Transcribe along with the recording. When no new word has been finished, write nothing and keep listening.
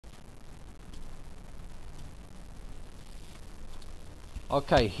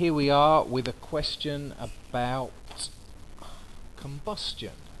Okay, here we are with a question about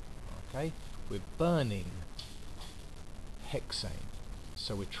combustion. Okay, we're burning hexane,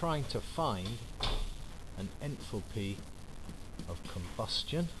 so we're trying to find an enthalpy of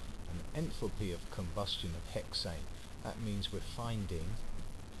combustion, of hexane. That means we're finding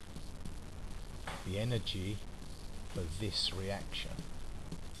the energy for this reaction.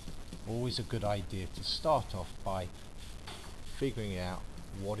 Always a good idea to start off by figuring out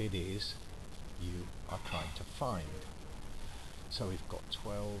what it is you are trying to find. So we've got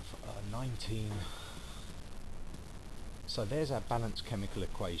 19. So there's our balanced chemical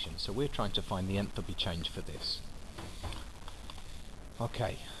equation. So we're trying to find the enthalpy change for this.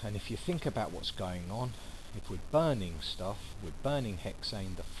 Okay, and if you think about what's going on, if we're burning stuff, we're burning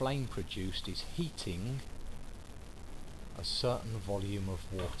hexane, the flame produced is heating a certain volume of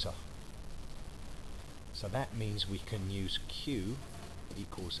water. So that means we can use Q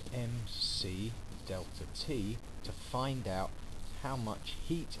equals mc delta T to find out how much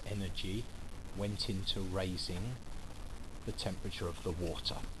heat energy went into raising the temperature of the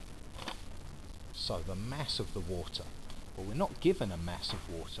water. So the mass of the water, well, we're not given a mass of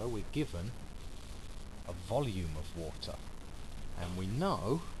water, we're given a volume of water. And we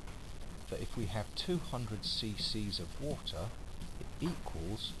know that if we have 200 cc's of water, it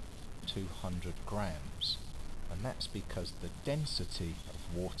equals 200 grams. And that's because the density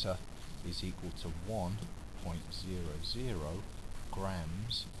of water is equal to 1.00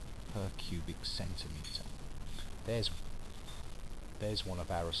 grams per cubic centimetre. There's one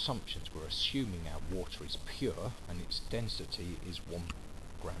of our assumptions. We're assuming our water is pure and its density is 1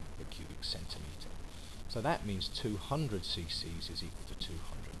 gram per cubic centimetre. So that means 200 cc's is equal to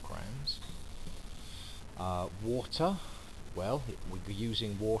 200 grams. Water, well, we're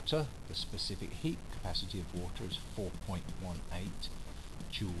using water. The specific heat capacity of water is 4.18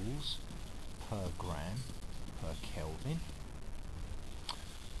 joules per gram per Kelvin.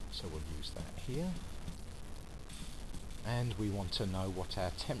 So we'll use that here. And we want to know what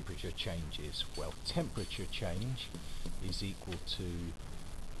our temperature change is. Well, temperature change is equal to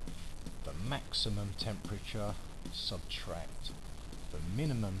the maximum temperature subtract the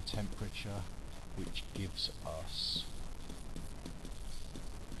minimum temperature, which gives us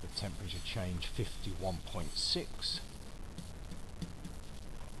the temperature change 51.6.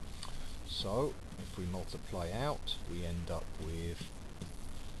 So if we multiply out, we end up with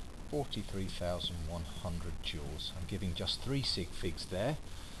 43,100 joules. I'm giving just 3 sig figs there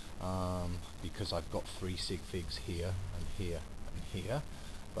because I've got 3 sig figs here and here and here,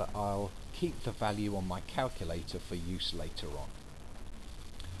 but I'll keep the value on my calculator for use later on.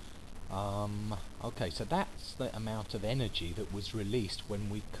 Okay, so that's the amount of energy that was released when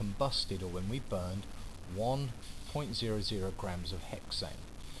we combusted, or when we burned 1.00 grams of hexane.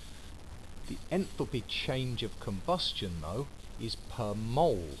 The enthalpy change of combustion, though, is per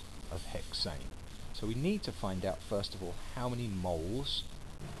mole of hexane. So we need to find out first of all how many moles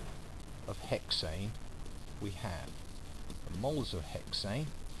of hexane we have. The moles of hexane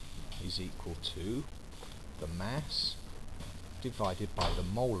is equal to the mass divided by the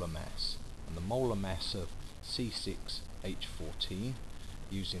molar mass, and the molar mass of C6H14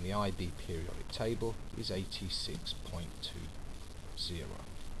 using the IB periodic table is 86.20.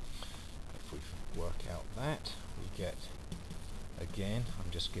 If we work out that, we get, again,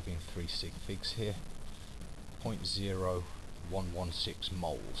 I'm just giving 3 sig figs here, 0.0116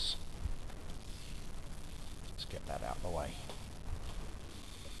 moles. Let's get that out of the way.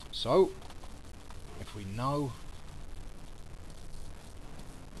 So, if we know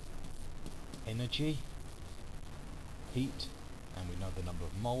energy, heat, and we know the number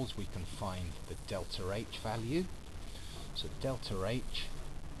of moles, we can find the delta H value. So delta H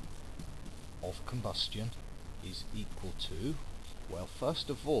of combustion is equal to, well, first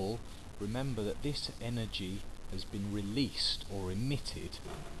of all, remember that this energy has been released or emitted,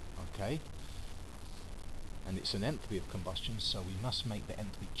 okay? And it's an enthalpy of combustion, so we must make the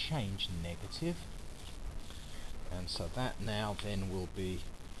enthalpy change negative. And so that now then will be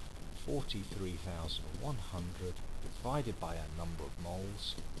 43,100 divided by our number of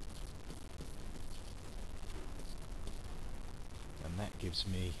moles. And that gives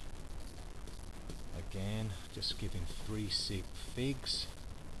me, again, just giving 3 sig figs,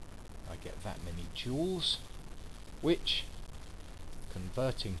 I get that many joules, which,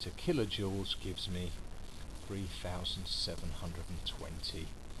 converting to kilojoules, gives me 3,720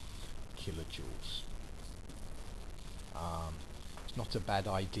 kilojoules. It's not a bad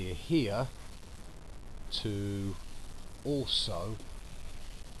idea here to also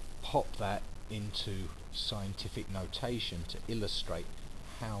pop that into scientific notation to illustrate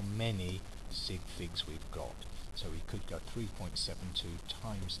how many sig figs we've got. So we could go 3.72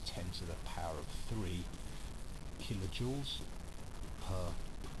 times 10 to the power of 3 kilojoules per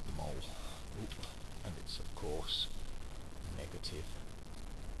mole. Oop. And it's of course negative.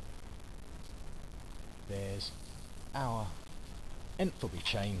 There's our enthalpy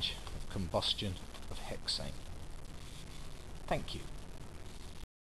change of combustion of hexane. Thank you.